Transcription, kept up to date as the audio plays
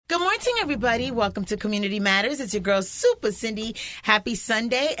Good morning, everybody. Welcome to Community Matters. It's your girl, Super Cindy. Happy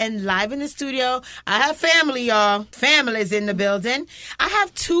Sunday. And live in the studio, I have family, y'all. Family's in the building. I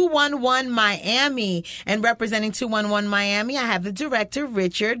have 211 Miami. And representing 211 Miami, I have the director,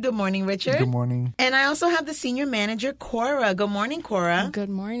 Richard. Good morning, Richard. Good morning. And I also have the senior manager, Cora. Good morning, Cora. Good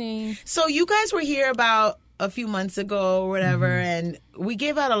morning. So you guys were here about a few months ago or whatever, and we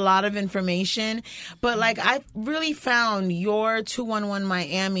gave out a lot of information, but like I really found your 211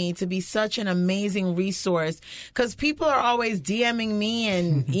 Miami to be such an amazing resource because people are always DMing me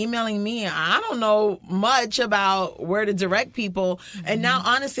and emailing me. I don't know much about where to direct people. And now,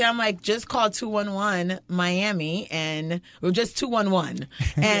 honestly, I'm like, just call 211 Miami or just 211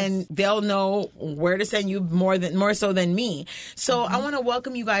 and they'll know where to send you more so than me. So I want to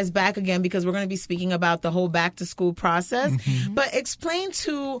welcome you guys back again because we're going to be speaking about the whole back to school process. But explain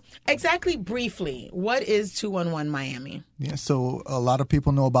to exactly briefly, what is 211 Miami? Yeah, so a lot of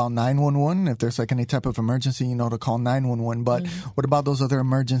people know about 911. If there's like any type of emergency, you know to call 911. But what about those other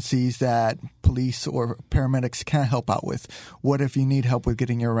emergencies that police or paramedics can't help out with? What if you need help with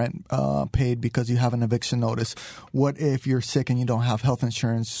getting your rent paid because you have an eviction notice? What if you're sick and you don't have health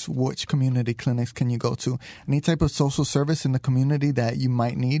insurance? Which community clinics can you go to? Any type of social service in the community that you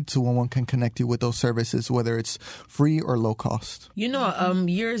might need, 211 can connect you with those services, whether it's free or low cost. You know,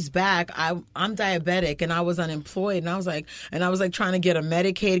 years back, I'm diabetic and I was unemployed and I was like trying to get a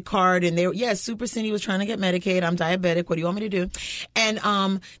Medicaid card and Super Cindy was trying to get Medicaid. I'm diabetic. What do you want me to do?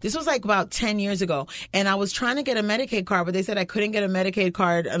 And this was like about 10 years ago. And I was trying to get a Medicaid card, but they said I couldn't get a Medicaid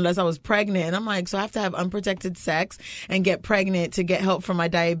card unless I was pregnant. And I'm like, so I have to have unprotected sex and get pregnant to get help for my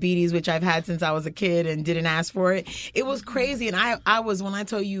diabetes, which I've had since I was a kid and didn't ask for it. It was crazy. And I was, when I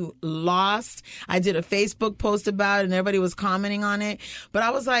tell you, lost. I did a Facebook post about it and everybody was commenting on it. But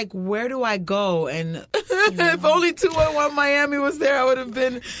I was like, where do I go? And if only 211 Miami was there, I would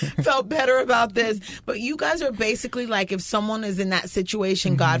have felt better about this. But you guys are basically like, if someone is in that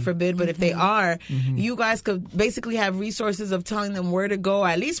situation, God forbid, but if they are, you guys could basically have resources of telling them where to go, or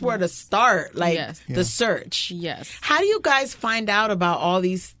at least where to start, like the search. Yes. How do you guys find out about all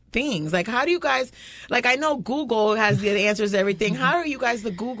these things? Like, how do you guys, like, I know Google has the answers to everything. How are you guys the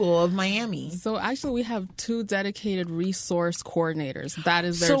Google of Miami? So actually we have 2 dedicated resource coordinators. That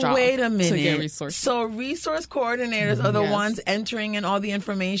is their job. So wait a minute. To get resources. So resource coordinators are the ones entering in all the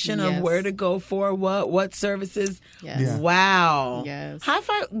information of where to go for what services. Yes. Yeah. Wow. Yes. High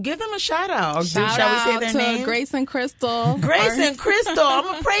five. Give them a shout out. Shall we say their names? Grace and Crystal. Grace and Crystal. I'm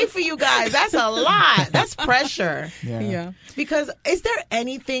going to pray for you guys. That's a lot. That's pressure. Yeah. Because is there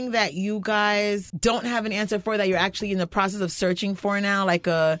anything that you guys don't have an answer for that you're actually in the process of searching for now, like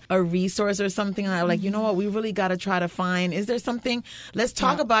a resource or something like, you know what, we really got to try to find? Is there something? Let's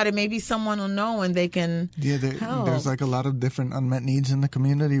talk about it. Maybe someone will know and they can help. There's like a lot of different unmet needs in the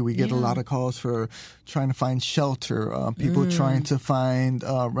community. We get a lot of calls for trying to find shelter, people trying to find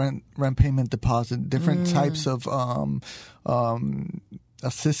rent payment deposit, different types of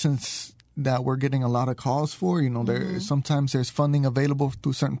assistance that we're getting a lot of calls for. You know, sometimes there's funding available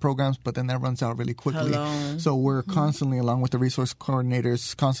through certain programs, but then that runs out really quickly. So we're constantly, along with the resource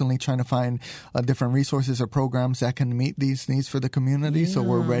coordinators, constantly trying to find different resources or programs that can meet these needs for the community. So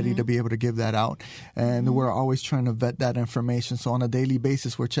we're ready to be able to give that out. And we're always trying to vet that information. So on a daily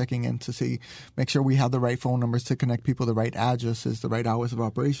basis, we're checking in to make sure we have the right phone numbers to connect people, the right addresses, the right hours of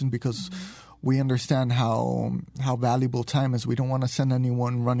operation, because we understand how valuable time is. We don't want to send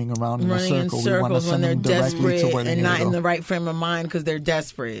anyone running around in a circle. We want to send them directly to where and not in the right frame of mind because they're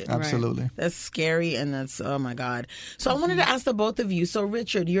desperate. Absolutely. Right. That's scary, and that's, oh my God. So I wanted to ask the both of you. So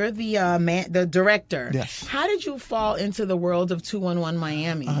Richard, you're the director. Yes. How did you fall into the world of 211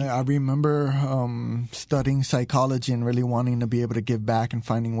 Miami? I remember studying psychology and really wanting to be able to give back and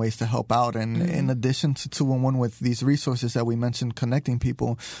finding ways to help out. And in addition to 211 with these resources that we mentioned, connecting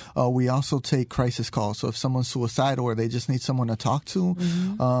people, we also take crisis calls. So if someone's suicidal or they just need someone to talk to,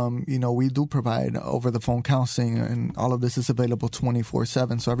 we do provide over the phone counseling, and all of this is available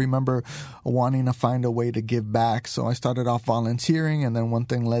 24/7. So I remember wanting to find a way to give back. So I started off volunteering, and then one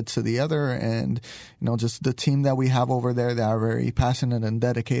thing led to the other. And, just the team that we have over there that are very passionate and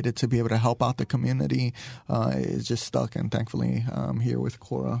dedicated to be able to help out the community is just stuck. And thankfully, I'm here with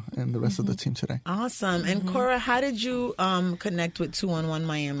Cora and the rest of the team today. Awesome. And Cora, how did you connect with 211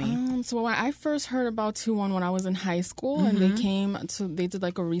 Miami? So I I first heard about 211 when I was in high school, and they did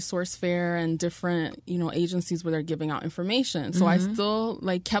like a resource fair and different, agencies where they're giving out information. So I still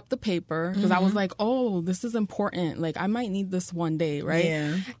like kept the paper because I was like, oh, this is important. Like I might need this one day, right?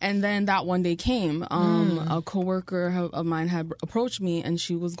 Yeah. And then that one day came. A coworker of mine had approached me, and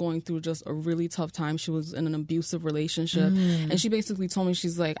she was going through just a really tough time. She was in an abusive relationship, and she basically told me,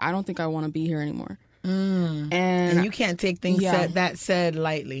 she's like, I don't think I want to be here anymore. And you can't take things that said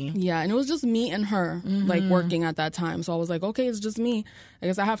lightly. Yeah, and it was just me and her like working at that time. So I was like, okay, it's just me. I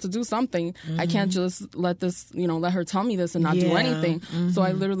guess I have to do something. I can't just let her tell me this and not do anything. So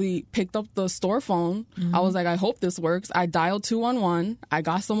I literally picked up the store phone. I was like, I hope this works. I dialed 211. I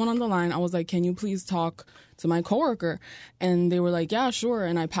got someone on the line. I was like, can you please talk to my coworker? And they were like, yeah, sure.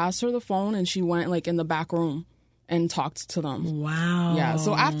 And I passed her the phone, and she went like in the back room and talked to them. Wow. Yeah.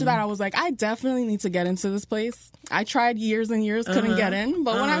 So after that, I was like, I definitely need to get into this place. I tried years and years, couldn't get in.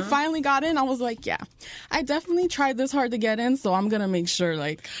 But when I finally got in, I was like, yeah, I definitely tried this hard to get in. So I'm going to make sure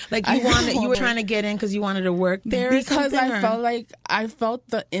you were trying to get in because you wanted to work there? Because I felt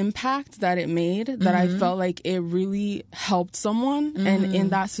the impact that it made, that I felt like it really helped someone. And in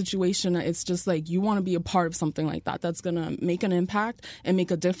that situation, it's just like, you want to be a part of something like that. That's going to make an impact and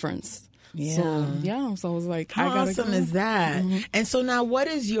make a difference. Yeah. So I was like, how awesome is that? And so now, what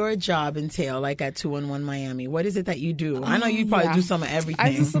does your job entail, like at 211 Miami? What is it that you do? I know you probably do some of everything.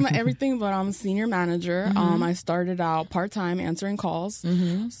 I do some of everything, but I'm a senior manager. I started out part-time answering calls.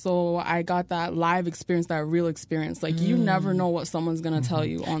 So I got that live experience, that real experience. Like, you never know what someone's going to tell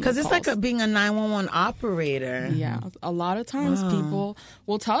you on because it's calls. like being a 911 operator. Yeah. A lot of times people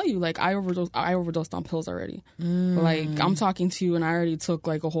will tell you, like, I overdosed on pills already. Like, I'm talking to you and I already took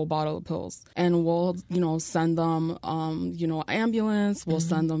like a whole bottle of pills. And we'll, send them, ambulance. We'll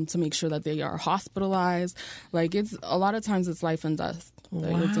send them to make sure that they are hospitalized. Like, it's a lot of times it's life and death.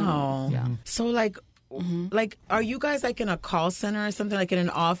 Wow. Yeah. So, like, are you guys like in a call center or something, like in an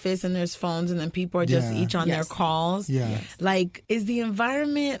office and there's phones and then people are just each on their calls? Yeah. Like, is the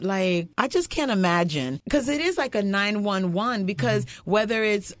environment like, I just can't imagine, because it is like a 911, because whether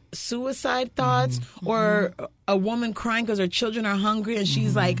it's suicide thoughts or a woman crying because her children are hungry and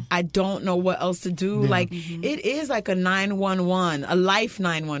she's like, I don't know what else to do. Like, it is like a 911, a life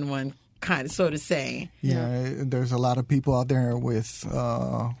 911. Kind of, so to say. Yeah, there's a lot of people out there with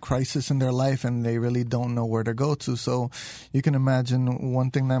crisis in their life, and they really don't know where to go to. So you can imagine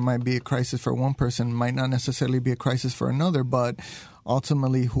one thing that might be a crisis for one person might not necessarily be a crisis for another, but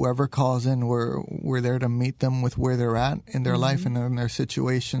ultimately, whoever calls in, we're there to meet them with where they're at in their life and in their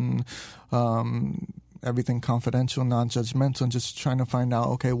situation. Everything confidential, non-judgmental, and just trying to find out,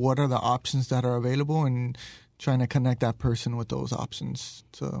 okay, what are the options that are available, and trying to connect that person with those options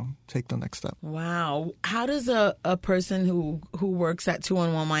to take the next step. Wow. How does a person who works at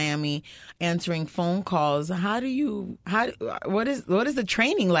 211 Miami answering phone calls, what is the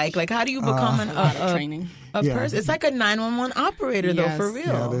training like? Like, how do you become a person? It's like a 911 operator, though, for real.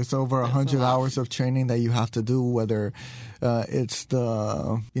 Yeah, there's over 100 hours of training that you have to do, whether it's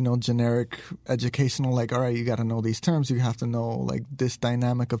the, generic educational, like, all right, you got to know these terms. You have to know, like, this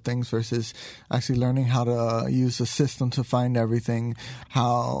dynamic of things versus actually learning how to use a system to find everything,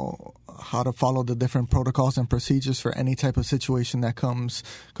 how to follow the different protocols and procedures for any type of situation that comes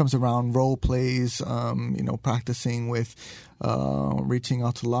around, role plays, practicing with reaching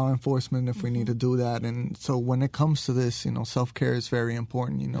out to law enforcement if we need to do that. And so when it comes to this, self-care is very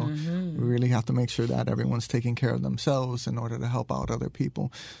important. We really have to make sure that everyone's taking care of themselves in order to help out other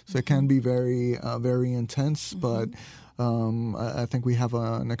people. So it can be very, very intense, but I think we have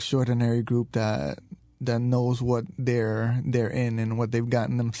an extraordinary group that knows what they're in and what they've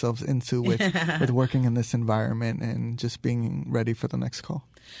gotten themselves into with working in this environment and just being ready for the next call.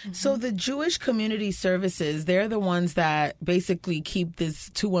 So the Jewish Community Services, they're the ones that basically keep this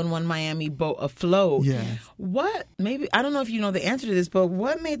 211 Miami boat afloat. Yeah. I don't know if you know the answer to this, but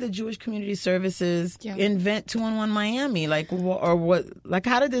what made the Jewish Community Services invent 211 Miami? Like, or what? Like,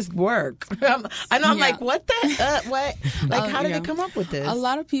 how did this work? I'm like, what the? What? Like, how did they come up with this? A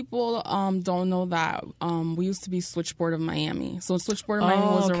lot of people don't know that we used to be Switchboard of Miami. So Switchboard of Miami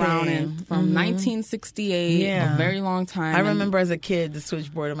was around from 1968, a very long time. I remember as a kid the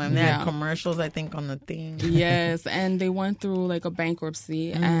Switchboard of Miami. They had commercials, I think, on the thing. Yes, and they went through like a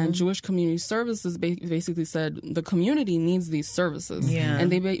bankruptcy, and Jewish Community Services basically said the community needs these services. Yeah.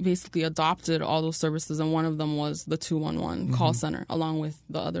 And they basically adopted all those services, and one of them was the 211 call center, along with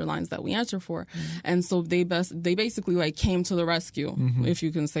the other lines that we answer for. And so they basically like came to the rescue, if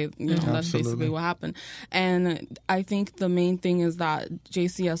you can say, that's basically what happened. And I think the main thing is that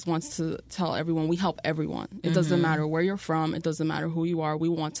JCS wants to tell everyone we help everyone. It doesn't matter where you're from. It doesn't matter who you are. We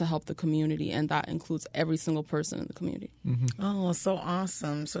want to help the community, and that includes every single person in the community. Oh, so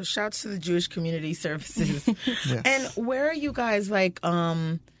awesome. So shouts to the Jewish Community Services. And where are you guys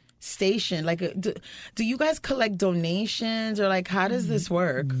stationed? Like, do you guys collect donations, or like, how does this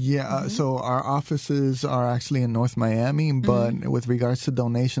work? Yeah, so our offices are actually in North Miami, but with regards to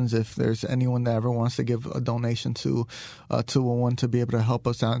donations, if there's anyone that ever wants to give a donation to 211 to be able to help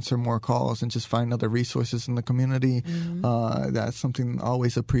us answer more calls and just find other resources in the community, that's something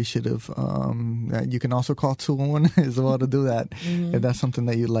always appreciative. You can also call 211 as well to do that if that's something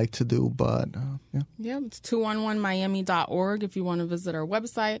that you'd like to do. But it's 211miami.org if you want to visit our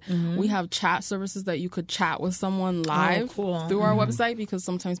website. We have chat services that you could chat with someone live through our website, because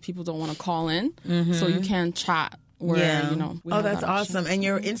sometimes people don't want to call in. So you can chat where, that's awesome. And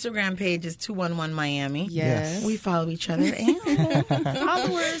your Instagram page is 211 Miami. Yes. We follow each other. And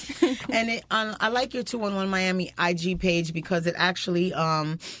followers. And I like your 211 Miami IG page because it actually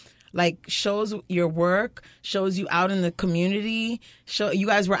shows your work, shows you out in the community. You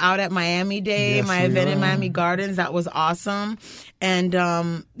guys were out at Miami Day, my event in Miami Gardens. That was awesome. And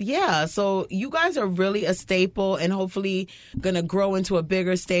so you guys are really a staple, and hopefully going to grow into a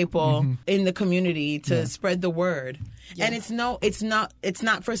bigger staple in the community to spread the word. Yes. And it's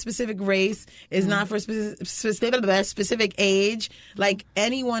not for a specific race. It's not for a specific age. Like,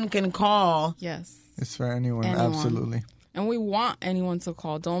 anyone can call. Yes. It's for anyone. Absolutely. And we want anyone to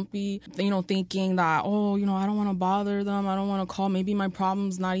call. Don't be, thinking that, I don't want to bother them. I don't want to call. Maybe my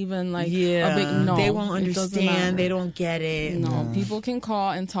problem's not even a big, no. They won't understand. They don't get it. No, people can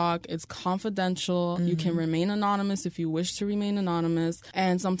call and talk. It's confidential. You can remain anonymous if you wish to remain anonymous.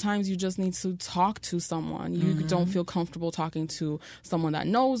 And sometimes you just need to talk to someone. You don't feel comfortable talking to someone that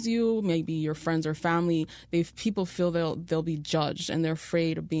knows you, maybe your friends or family. People feel they'll be judged, and they're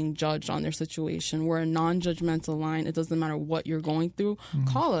afraid of being judged on their situation. We're a non-judgmental line. It doesn't matter what you're going through.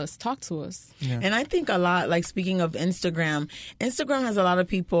 Call us, talk to us. And I think a lot, like, speaking of Instagram has a lot of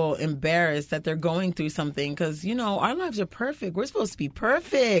people embarrassed that they're going through something, because our lives are perfect. We're supposed to be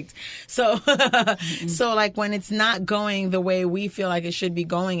perfect. So so like, when it's not going the way we feel like it should be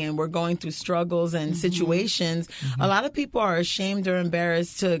going, and we're going through struggles and situations, a lot of people are ashamed or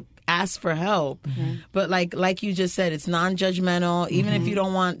embarrassed to ask for help. But like you just said, it's non-judgmental. Even if you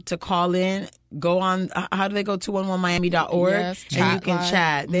don't want to call in, go on, how do they go? 211miami.org, and you can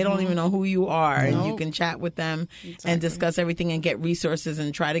chat. They don't even know who you are, and you can chat with them and discuss everything and get resources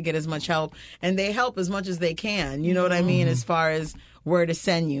and try to get as much help. And they help as much as they can. You know what I mean? As far as where to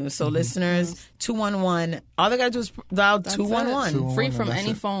send you. So listeners, 211, all they got to do is dial 211. Free from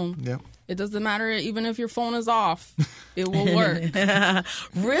any phone. Yep. It doesn't matter, even if your phone is off, it will work.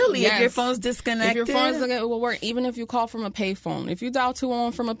 Really? Yes. If your phone's disconnected? If your phone's disconnected, it will work. Even if you call from a pay phone. If you dial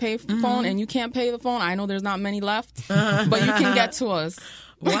 211 from a pay phone and you can't pay the phone, I know there's not many left, but you can get to us.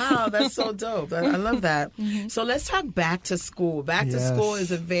 Wow, that's so dope. I love that. So let's talk back to school. Back to school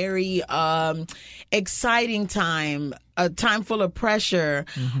is a very exciting time. A time full of pressure,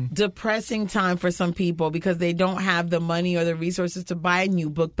 depressing time for some people because they don't have the money or the resources to buy a new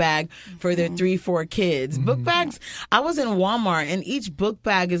book bag for their 3-4 kids. Book bags, I was in Walmart and each book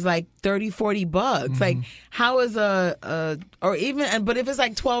bag is like $30-$40. Like, how is but if it's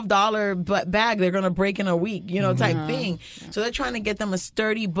like $12 bag, they're going to break in a week, type thing. So they're trying to get them a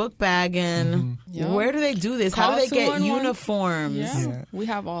sturdy book bag, and where do they do this? How do they get uniforms? Yeah. We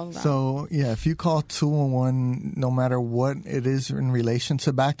have all of that. So, if you call 211, no matter what it is in relation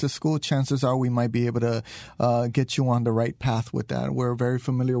to back to school, chances are we might be able to get you on the right path with that. We're very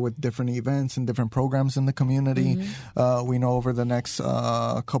familiar with different events and different programs in the community. We know over the next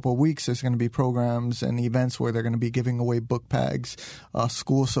couple of weeks there's going to be programs and events where they're going to be giving away book bags,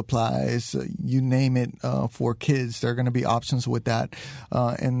 school supplies, you name it, for kids. There are going to be options with that.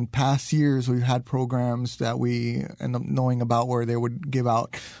 In past years, we've had programs that we end up knowing about where they would give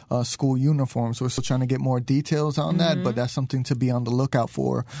out school uniforms. We're still trying to get more details on that, but that's something to be on the lookout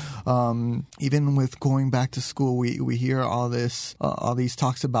for. Even with going back to school, we hear all these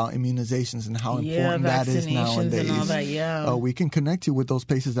talks about immunizations and how important that is nowadays. And all that, we can connect you with those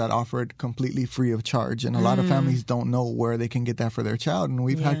places that offer it completely free of charge, and a lot of families don't know where they can get that for their child. And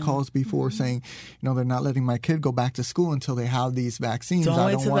we've had calls before saying, they're not letting my kid go back to school until they have these vaccines. Don't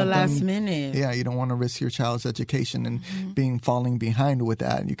wait till the last minute. Yeah, you don't want to risk your child's education and falling behind with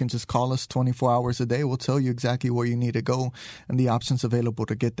that. You can just call us 24 hours a day. We'll tell you exactly where you need to go and the options available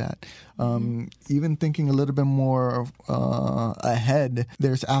to get that. Even thinking a little bit more ahead,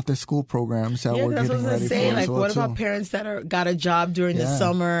 there's after-school programs that we're getting ready for as well, what about parents that got a job during the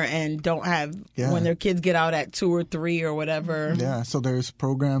summer and don't have when their kids get out at 2 or 3 or whatever? Yeah, so there's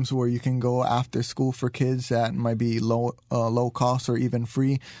programs where you can go after school for kids that might be low cost or even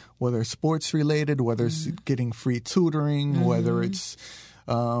free, whether it's sports related, whether it's getting free tutoring, whether it's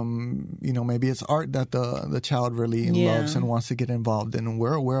maybe it's art that the child really loves and wants to get involved in. And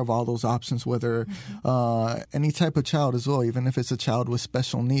we're aware of all those options, whether any type of child as well, even if it's a child with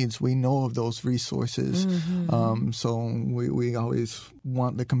special needs, we know of those resources. So we always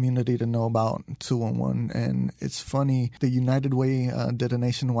want the community to know about 211. And it's funny, the United Way did a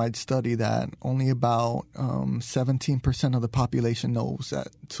nationwide study that only about 17% of the population knows that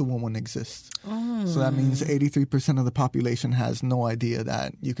 211 exists. So that means 83% of the population has no idea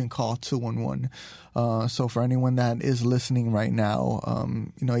that you can call 211. So for anyone that is listening right now,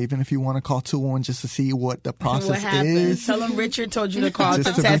 even if you want to call 211 just to see what the process is. Tell them Richard told you to call to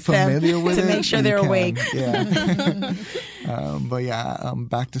test them to make sure they're awake. Yeah.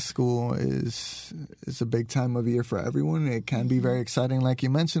 Back to school is a big time of year for everyone. It can be very exciting, like you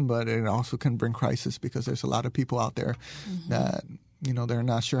mentioned, but it also can bring crisis because there's a lot of people out there that, they're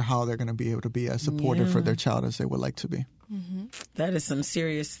not sure how they're going to be able to be as supportive for their child as they would like to be. That is some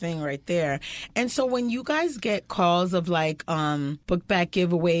serious thing right there. And so when you guys get calls of book bag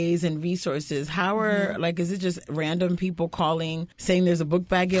giveaways and resources, how are is it just random people calling saying there's a book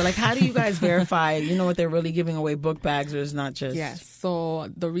bag give? How do you guys verify, what they're really giving away book bags or is not just? Yes. So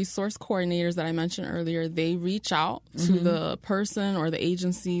the resource coordinators that I mentioned earlier, they reach out to the person or the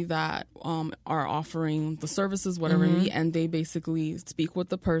agency that are offering the services, whatever it be, and they basically speak with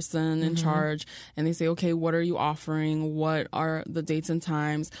the person in charge and they say, okay, what are you offering? What are the dates and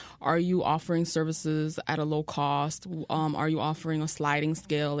times? Are you offering services at a low cost? Are you offering a sliding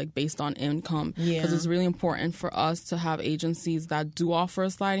scale, based on income? Because it's really important for us to have agencies that do offer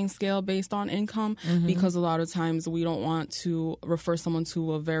a sliding scale based on income, because a lot of times we don't want to refer someone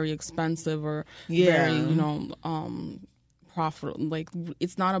to a very expensive or very, profit.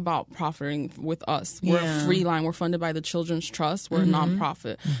 It's not about profiting with us. We're a free line. We're funded by the Children's Trust. We're a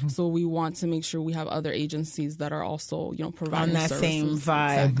nonprofit. So we want to make sure we have other agencies that are also, providing on that services. same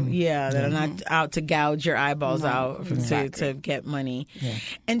vibe. Exactly. That are not out to gouge your eyeballs out to get money.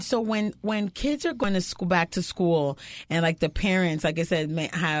 And so when kids are going to school, back to school, and the parents, like I said, may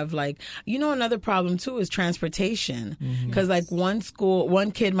have another problem too is transportation. Because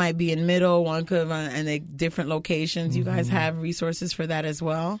one kid might be in middle, one could and they different locations. You guys have resources for that as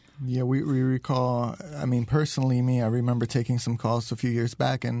well? Yeah, we recall, personally, I remember taking some calls a few years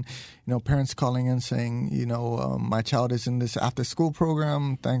back and, parents calling in saying, my child is in this after school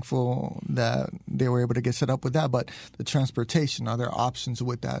program. Thankful that they were able to get set up with that. But the transportation, are there options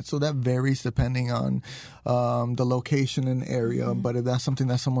with that? So that varies depending on the location and area. But if that's something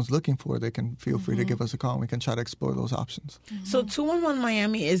that someone's looking for, they can feel free to give us a call and we can try to explore those options. So 211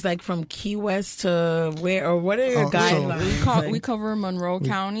 Miami is from Key West to where, or what are your guidelines? We cover Monroe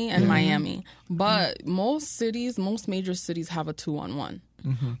County and Miami, but most major cities have a 211.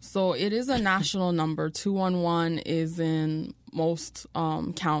 So it is a national number. 211 is in most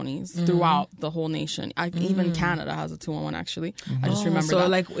counties throughout the whole nation. Even Canada has a 211 actually. I just remember so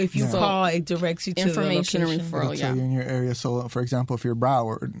that. If you call, it directs you to information the and referral. It'll tell you in your area. So for example, if you're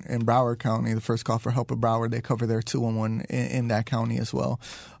Broward County, the first call for help of Broward, they cover their 211 in that county as well.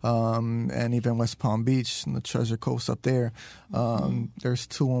 And even West Palm Beach and the Treasure Coast up there, there's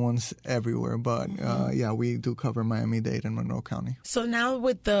 211s everywhere. But we do cover Miami-Dade and Monroe County. So now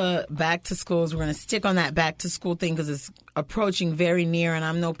with the back to schools, we're going to stick on that back to school thing because it's approaching very near, and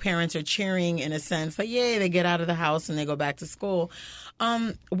I know parents are cheering in a sense, yay, they get out of the house and they go back to school.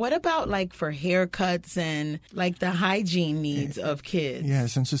 What about for haircuts and the hygiene needs of kids? Yeah,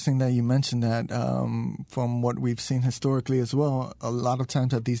 it's interesting that you mentioned that. From what we've seen historically as well, a lot of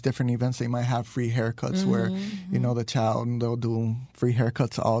times at these different events, they might have free haircuts where, the child, they'll do free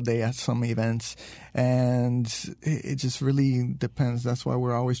haircuts all day at some events. And it just really depends. That's why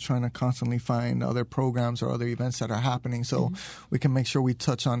we're always trying to constantly find other programs or other events that are happening so we can make sure we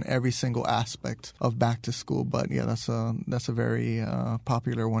touch on every single aspect of back to school. But yeah, that's a very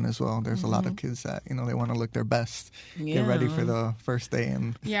popular one as well. There's a lot of kids that, they want to look their best, get ready for the first day.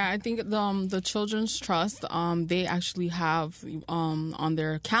 And I think the Children's Trust, they actually have on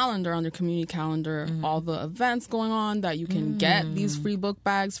their calendar, on their community calendar, all the events going on that you can get these free book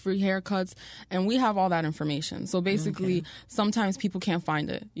bags, free haircuts, and we have all that information. So basically, sometimes people can't find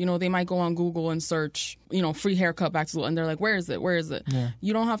it. They might go on Google and search, free haircut back to school, and they're like, where is it? Where is it? Yeah.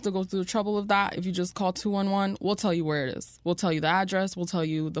 You don't have to go through the trouble of that. If you just call 211, we'll tell you where it is. We'll tell you the address. We'll tell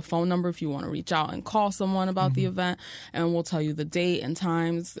you the phone number if you want to reach out and call someone about the event. And we'll tell you the date and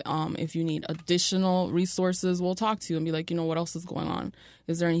times. If you need additional resources, we'll talk to you and be like, what else is going on?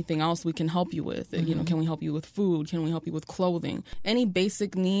 Is there anything else we can help you with? Can we help you with food? Can we help you with clothing? Any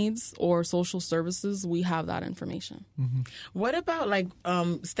basic needs or social services, we have that information. What about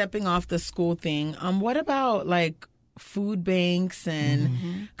stepping off the school thing? What about food banks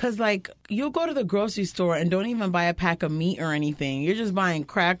and because you'll go to the grocery store and don't even buy a pack of meat or anything. You're just buying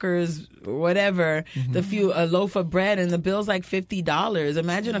crackers, whatever, a loaf of bread, and the bill's $50.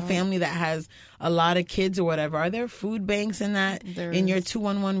 Imagine a family that has a lot of kids or whatever. Are there food banks in your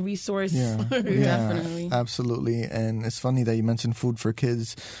 211 resource? Definitely, absolutely. And it's funny that you mentioned food for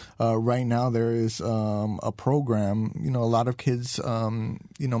kids. Right now there is a program. A lot of kids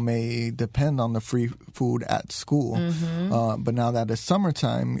may depend on the free food at school. But now that it's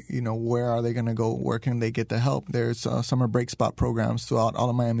summertime, where are they going to go? Where can they get the help? There's summer break spot programs throughout all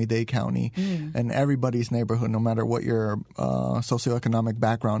of Miami-Dade County and everybody's neighborhood, no matter what your socioeconomic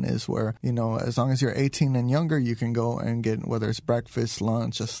background is, where, as long as you're 18 and younger, you can go and get, whether it's breakfast,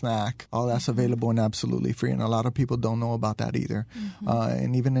 lunch, a snack, all that's available and absolutely free. And a lot of people don't know about that either.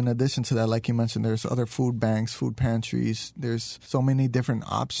 And even in addition to that, like you mentioned, there's other food banks, food pantries. There's so many different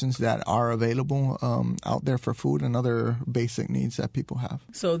options that are available out there for food and other basic needs that people have.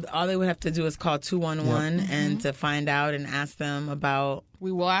 So all they would have to do is call 211 and to find out and ask them about...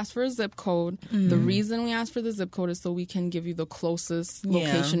 We will ask for a zip code. The reason we ask for the zip code is so we can give you the closest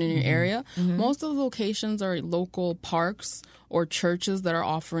location in your area. Most of the locations are local parks or churches that are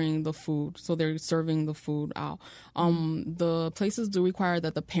offering the food. So they're serving the food out. The places do require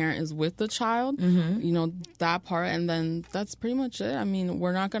that the parent is with the child, that part. And then that's pretty much it. I mean,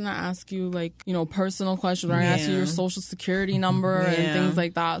 we're not going to ask you personal questions. We're going to ask you your social security number and things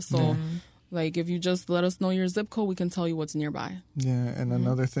like that. So... if you just let us know your zip code, we can tell you what's nearby. Yeah, and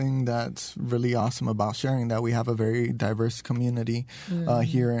another thing that's really awesome about sharing that we have a very diverse community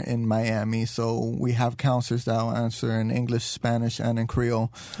here in Miami. So we have counselors that will answer in English, Spanish, and in Creole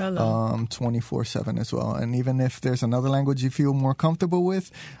 24/7 as well. And even if there's another language you feel more comfortable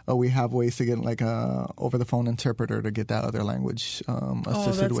with, we have ways to get a over-the-phone interpreter to get that other language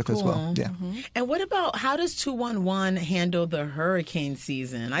assisted with as well. Yeah. And what about, how does 211 handle the hurricane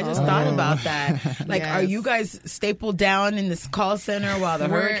season? I just thought about that. Are you guys stapled down in this call center while the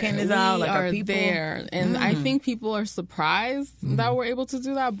hurricane is out? We are people there? And I think people are surprised that we're able to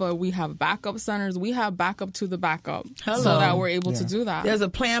do that, but we have backup centers. We have backup to the backup so that we're able to do that. There's a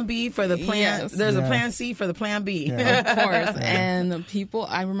plan B for the plan. Yes. There's a plan C for the plan B. Of course. And people,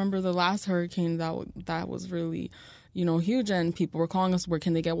 I remember the last hurricane that was really... huge, and people were calling us, where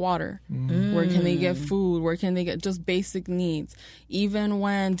can they get water? Where can they get food? Where can they get just basic needs? Even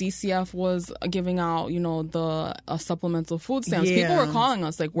when DCF was giving out, the supplemental food stamps, people were calling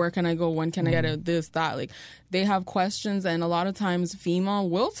us, where can I go? When can I get it? This, that. They have questions, and a lot of times FEMA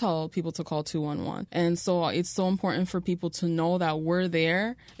will tell people to call 211. And so it's so important for people to know that we're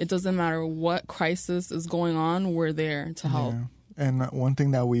there. It doesn't matter what crisis is going on, we're there to help. Yeah. And one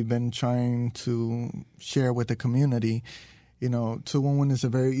thing that we've been trying to share with the community, 211 is a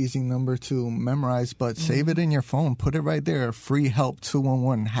very easy number to memorize, but save it in your phone. Put it right there. Free help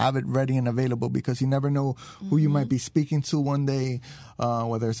 211. Have it ready and available, because you never know who you might be speaking to one day,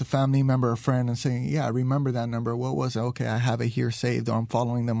 whether it's a family member or friend, and saying, yeah, I remember that number. What was it? Okay, I have it here saved, or I'm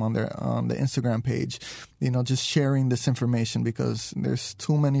following them on the Instagram page. Just sharing this information, because there's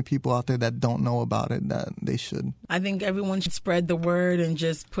too many people out there that don't know about it that they should. I think everyone should spread the word and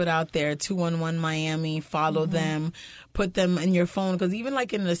just put out there 211 Miami, follow them, put them in your phone, because even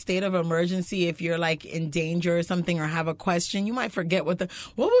in a state of emergency, if you're in danger or something or have a question, you might forget what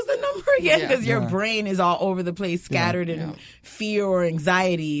was the number again, because your brain is all over the place, scattered in fear or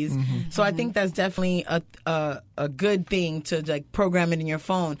anxieties. So I think that's definitely a good thing to program it in your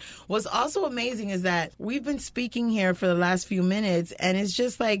phone. What's also amazing is that we've been speaking here for the last few minutes, and it's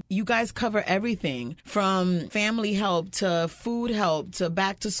just you guys cover everything from family help to food help to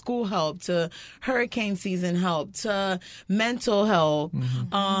back to school help to hurricane season help to mental help,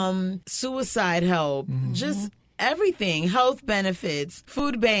 suicide help, just everything, health benefits,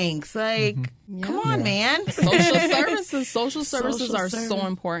 food banks, come on, man. Social services are so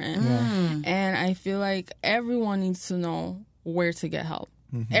important. And I feel like everyone needs to know where to get help.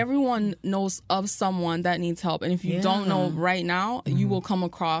 Everyone knows of someone that needs help. And if you don't know right now, you will come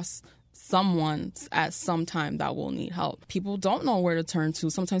across someone at some time that will need help. People don't know where to turn to.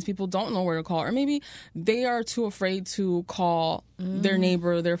 Sometimes people don't know where to call, or maybe they are too afraid to call their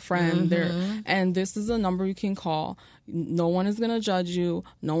neighbor, their friend, and this is a number you can call. No one is going to judge you.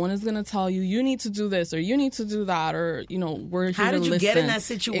 No one is going to tell you, you need to do this or you need to do that, or, we're here to listen. How did you get in that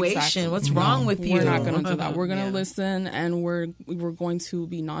situation? Exactly. What's wrong with you? We're not going to do that. We're going to listen, and we're going to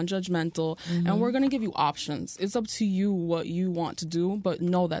be non-judgmental, and we're going to give you options. It's up to you what you want to do, but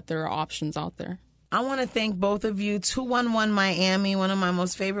know that there are options out there. I want to thank both of you. 211 Miami, one of my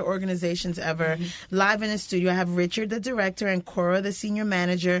most favorite organizations ever. Live in the studio, I have Richard, the director, and Cora, the senior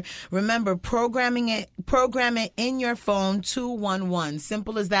manager. Remember, program it in your phone, 211.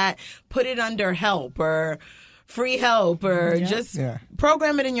 Simple as that. Put it under help or free help or just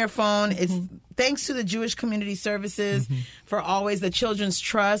program it in your phone. It's thanks to the Jewish Community Services for always the Children's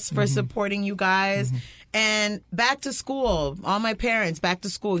Trust for supporting you guys. And back to school, all my parents, back to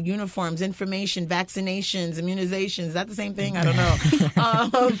school, uniforms, information, vaccinations, immunizations. Is that the same thing? I don't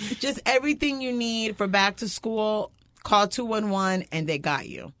know. Just everything you need for back to school, call 211 and they got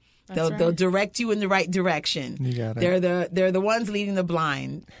you. They'll direct you in the right direction. You got it. They're the ones leading the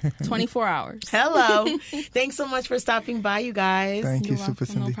blind. 24 hours. Hello. Thanks so much for stopping by, you guys. Thank you, Super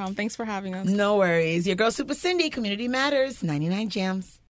Cindy. No problem. Thanks for having us. No worries. Your girl, Super Cindy, Community Matters, 99 Jams.